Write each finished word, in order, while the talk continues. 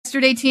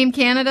Yesterday, Team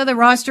Canada, the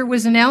roster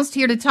was announced.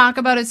 Here to talk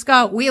about it,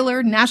 Scott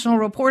Wheeler, national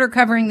reporter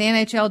covering the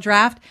NHL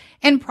draft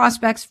and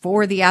prospects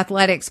for the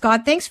Athletics.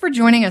 Scott, thanks for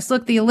joining us.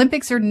 Look, the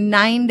Olympics are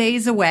 9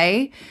 days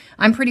away.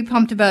 I'm pretty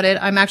pumped about it.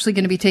 I'm actually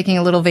going to be taking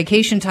a little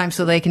vacation time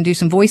so they can do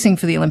some voicing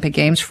for the Olympic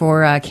Games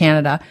for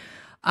Canada.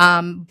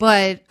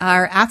 But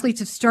our athletes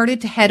have started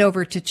to head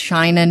over to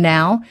China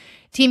now.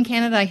 Team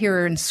Canada, I hear,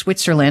 are in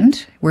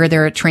Switzerland, where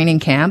they're at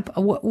training camp.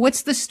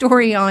 What's the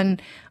story on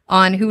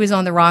who is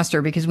on the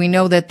roster? Because we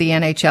know that the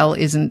NHL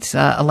isn't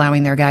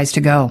allowing their guys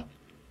to go.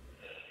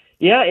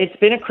 Yeah, it's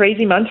been a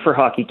crazy month for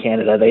Hockey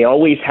Canada. They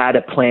always had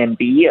a plan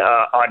B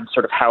on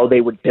sort of how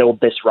they would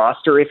build this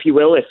roster, if you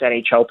will, if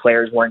NHL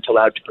players weren't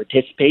allowed to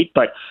participate.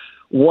 But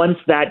once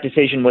that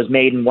decision was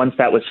made and once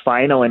that was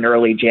final in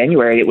early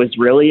January, it was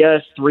really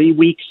a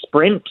 3-week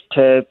sprint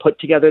to put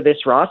together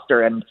this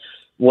roster. And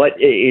what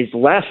is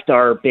left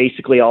are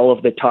basically all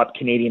of the top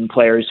Canadian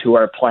players who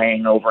are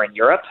playing over in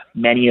Europe,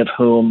 many of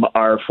whom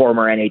are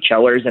former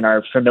NHLers and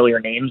are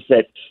familiar names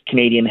that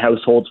Canadian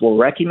households will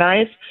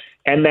recognize.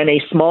 And then a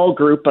small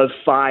group of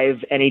 5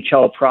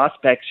 NHL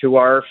prospects who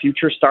are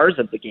future stars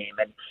of the game.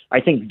 And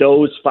I think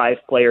those 5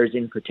 players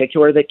in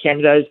particular that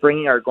Canada is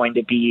bringing are going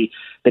to be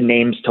the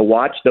names to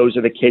watch. Those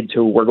are the kids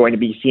who we're going to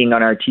be seeing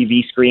on our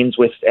TV screens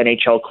with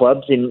NHL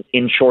clubs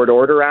in short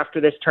order after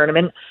this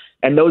tournament.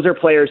 And those are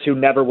players who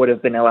never would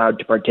have been allowed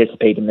to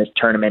participate in this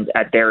tournament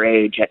at their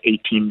age, at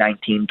 18,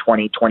 19,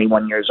 20,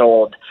 21 years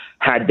old,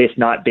 had this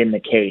not been the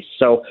case.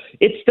 So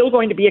it's still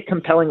going to be a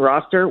compelling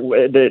roster.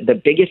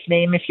 The biggest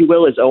name, if you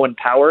will, is Owen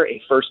Power,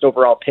 a first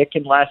overall pick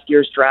in last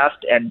year's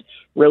draft, and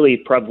really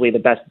probably the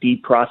best D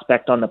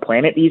prospect on the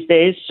planet these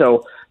days.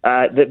 So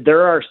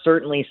there are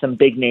certainly some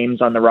big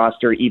names on the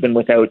roster, even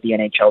without the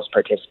NHL's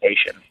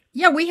participation.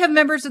 Yeah, we have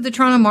members of the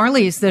Toronto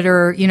Marlies that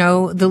are,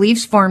 the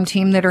Leafs farm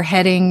team that are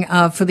heading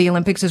for the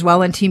Olympics as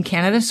well, and Team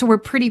Canada. So we're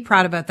pretty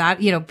proud about that,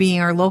 being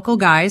our local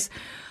guys.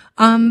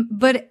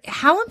 But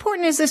how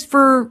important is this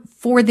for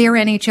their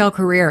NHL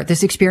career,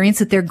 this experience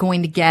that they're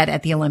going to get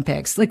at the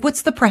Olympics? Like,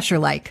 what's the pressure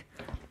like?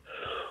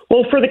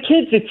 Well, for the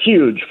kids, it's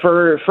huge.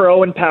 For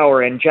Owen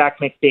Power and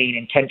Jack McBain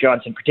and Kent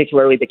Johnson,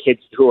 particularly the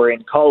kids who are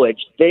in college,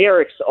 they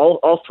are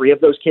all 3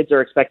 of those kids are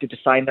expected to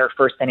sign their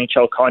first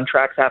NHL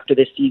contracts after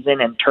this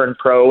season and turn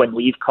pro and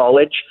leave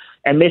college.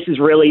 And this is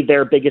really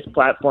their biggest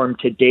platform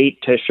to date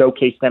to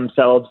showcase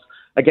themselves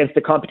against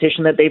the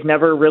competition that they've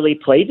never really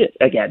played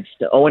against.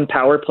 Owen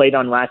Power played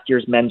on last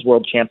year's Men's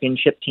World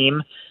Championship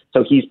team,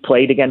 so he's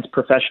played against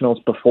professionals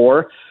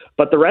before.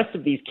 But the rest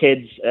of these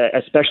kids,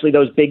 especially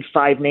those big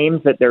 5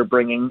 names that they're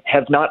bringing,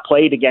 have not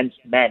played against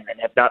men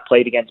and have not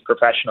played against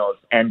professionals.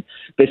 And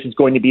this is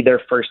going to be their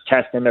first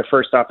test and their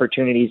first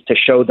opportunities to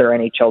show their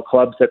NHL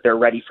clubs that they're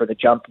ready for the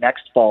jump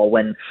next fall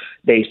when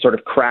they sort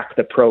of crack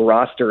the pro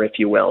roster, if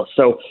you will.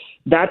 So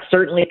that's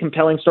certainly a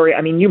compelling story.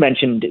 I mean, you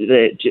mentioned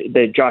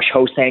the Josh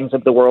Ho-Sangs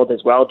of the world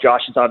as well.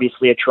 Josh is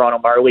obviously a Toronto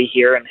Marlie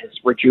here and has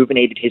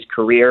rejuvenated his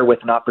career with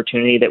an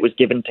opportunity that was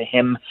given to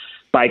him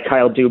by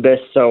Kyle Dubas.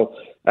 So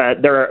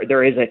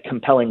there is a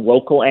compelling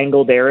local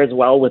angle there as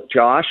well with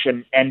Josh.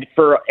 And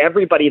for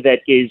everybody that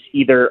is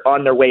either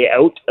on their way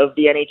out of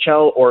the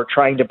NHL or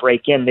trying to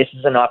break in, this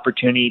is an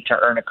opportunity to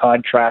earn a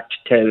contract,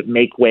 to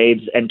make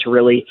waves, and to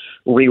really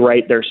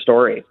rewrite their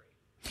story.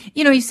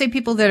 You say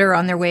people that are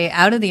on their way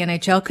out of the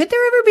NHL, could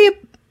there ever be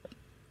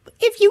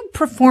if you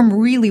perform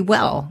really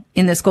well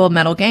in this gold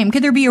medal game,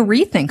 could there be a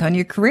rethink on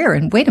your career?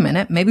 And wait a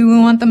minute, maybe we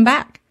want them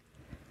back.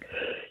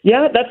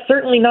 Yeah, that's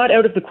certainly not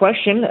out of the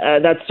question.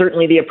 That's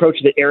certainly the approach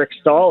that Eric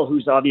Staal,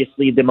 who's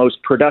obviously the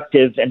most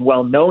productive and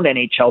well-known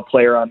NHL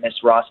player on this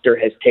roster,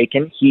 has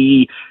taken.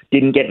 He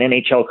didn't get an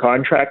NHL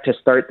contract to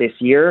start this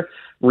year,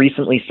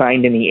 recently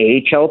signed in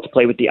the AHL to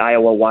play with the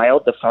Iowa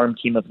Wild, the farm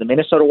team of the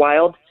Minnesota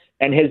Wild,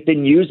 and has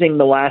been using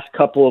the last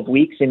couple of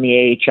weeks in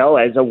the AHL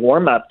as a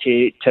warm-up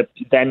to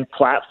then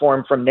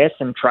platform from this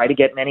and try to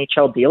get an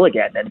NHL deal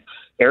again. And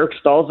Eric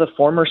Stahl's a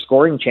former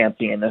scoring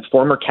champion, a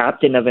former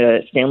captain of a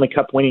Stanley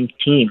Cup winning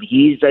team.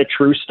 He's a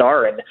true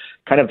star and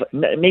kind of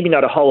maybe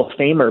not a Hall of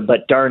Famer,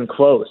 but darn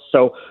close.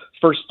 So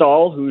for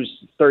Stahl,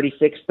 who's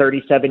 36,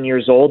 37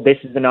 years old, this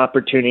is an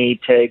opportunity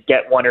to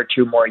get 1 or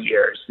 2 more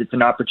years. It's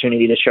an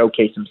opportunity to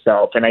showcase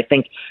himself. And I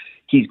think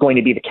he's going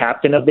to be the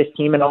captain of this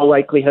team in all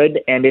likelihood.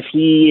 And if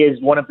he is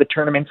one of the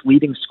tournament's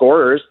leading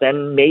scorers,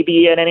 then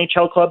maybe an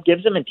NHL club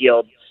gives him a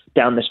deal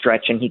down the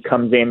stretch and he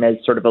comes in as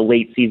sort of a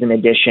late season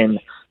addition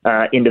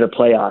into the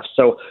playoffs.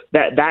 So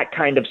that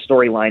kind of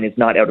storyline is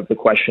not out of the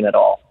question at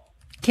all.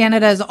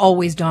 Canada has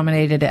always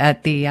dominated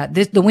at the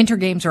winter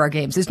games are our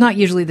games. It's not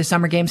usually the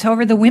summer games.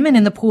 However, the women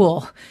in the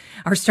pool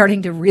are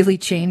starting to really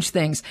change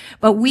things.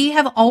 But we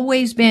have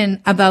always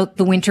been about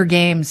the winter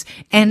games.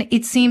 And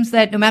it seems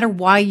that no matter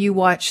why you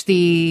watch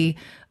the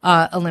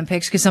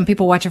Olympics, because some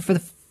people watch it for the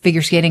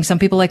figure skating, some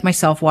people like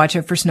myself watch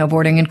it for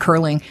snowboarding and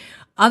curling.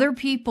 Other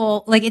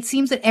people, it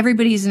seems that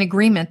everybody's in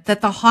agreement that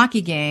the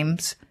hockey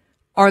games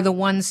are the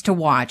ones to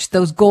watch,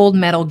 those gold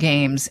medal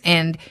games.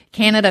 And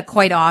Canada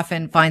quite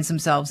often finds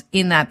themselves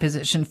in that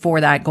position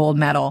for that gold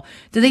medal.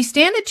 Do they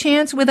stand a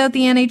chance without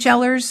the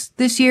NHLers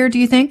this year, do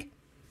you think?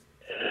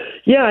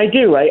 Yeah, I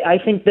do. I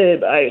think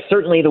that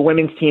certainly the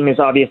women's team is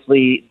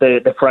obviously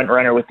the front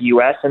runner with the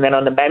U.S. And then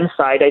on the men's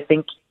side, I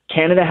think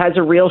Canada has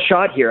a real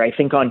shot here. I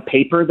think on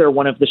paper, they're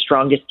one of the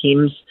strongest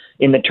teams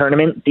in the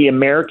tournament. The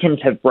Americans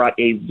have brought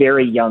a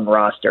very young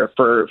roster.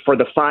 For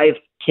the 5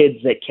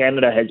 kids that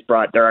Canada has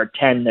brought, there are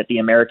 10 that the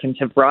Americans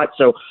have brought.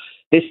 So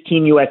this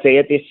Team USA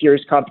at this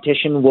year's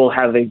competition will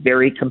have a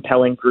very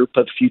compelling group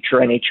of future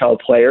NHL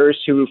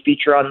players who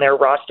feature on their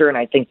roster. And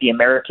I think the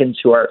Americans,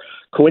 who are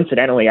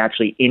coincidentally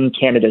actually in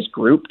Canada's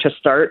group to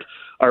start,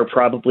 are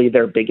probably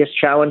their biggest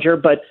challenger.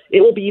 But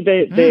it will be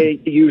the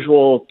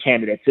usual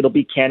candidates. It'll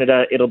be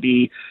Canada. It'll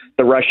be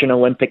the Russian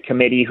Olympic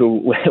Committee,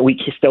 who we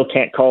still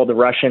can't call the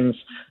Russians.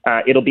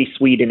 It'll be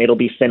Sweden. It'll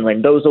be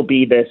Finland. Those will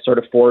be the sort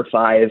of 4 or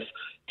 5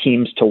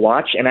 teams to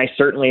watch, and I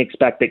certainly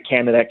expect that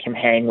Canada can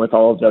hang with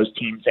all of those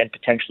teams and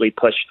potentially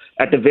push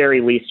at the very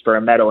least for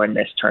a medal in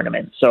this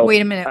tournament. So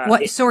wait a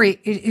minute. Sorry,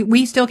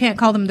 we still can't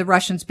call them the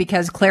Russians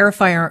because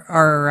clarify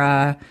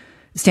our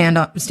stand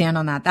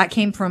on that. That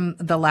came from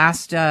the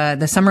last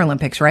the Summer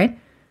Olympics, right?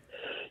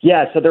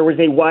 Yeah. So there was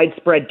a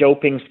widespread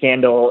doping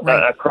scandal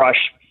across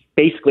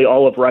basically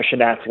all of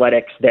Russian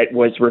athletics that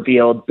was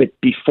revealed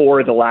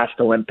before the last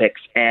Olympics,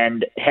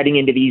 and heading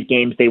into these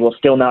games, they will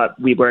still not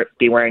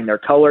be wearing their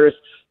colors.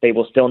 They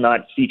will still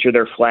not feature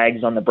their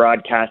flags on the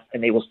broadcast,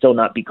 and they will still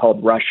not be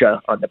called Russia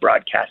on the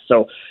broadcast.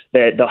 So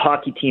the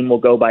hockey team will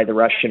go by the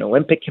Russian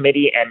Olympic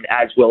Committee, and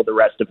as will the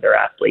rest of their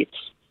athletes.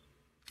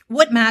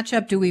 What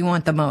matchup do we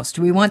want the most?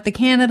 Do we want the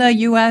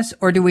Canada-US,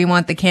 or do we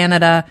want the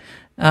Canada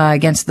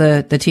against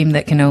the team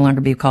that can no longer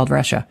be called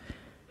Russia?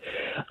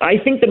 I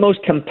think the most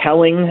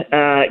compelling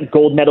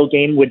gold medal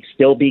game would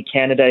still be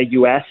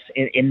Canada-US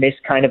in this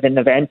kind of an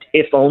event,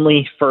 if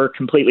only for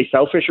completely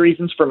selfish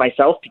reasons for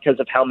myself, because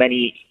of how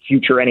many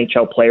future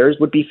NHL players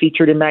would be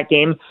featured in that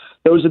game.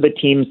 Those are the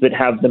teams that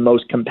have the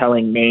most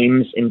compelling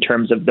names in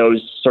terms of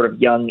those sort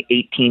of young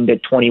 18 to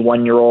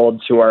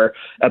 21-year-olds who are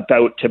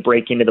about to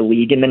break into the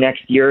league in the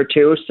next year or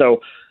two.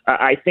 So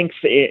I think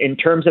in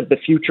terms of the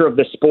future of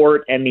the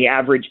sport and the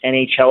average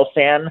NHL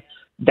fan,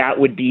 that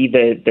would be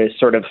the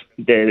sort of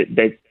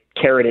the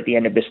carrot at the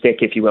end of the stick,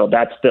 if you will.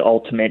 That's the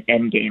ultimate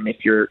end game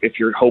if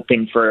you're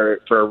hoping for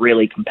a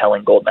really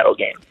compelling gold medal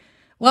game.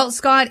 Well,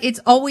 Scott, it's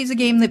always a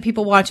game that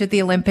people watch at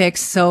the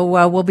Olympics,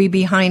 so we'll be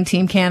behind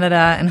Team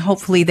Canada, and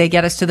hopefully they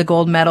get us to the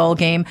gold medal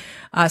game.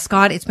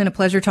 Scott, it's been a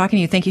pleasure talking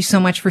to you. Thank you so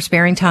much for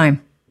sparing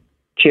time.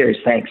 Cheers.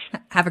 Thanks.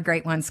 Have a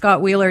great one.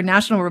 Scott Wheeler,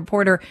 national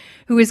reporter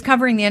who is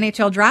covering the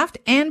NHL draft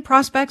and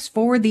prospects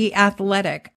for The Athletic.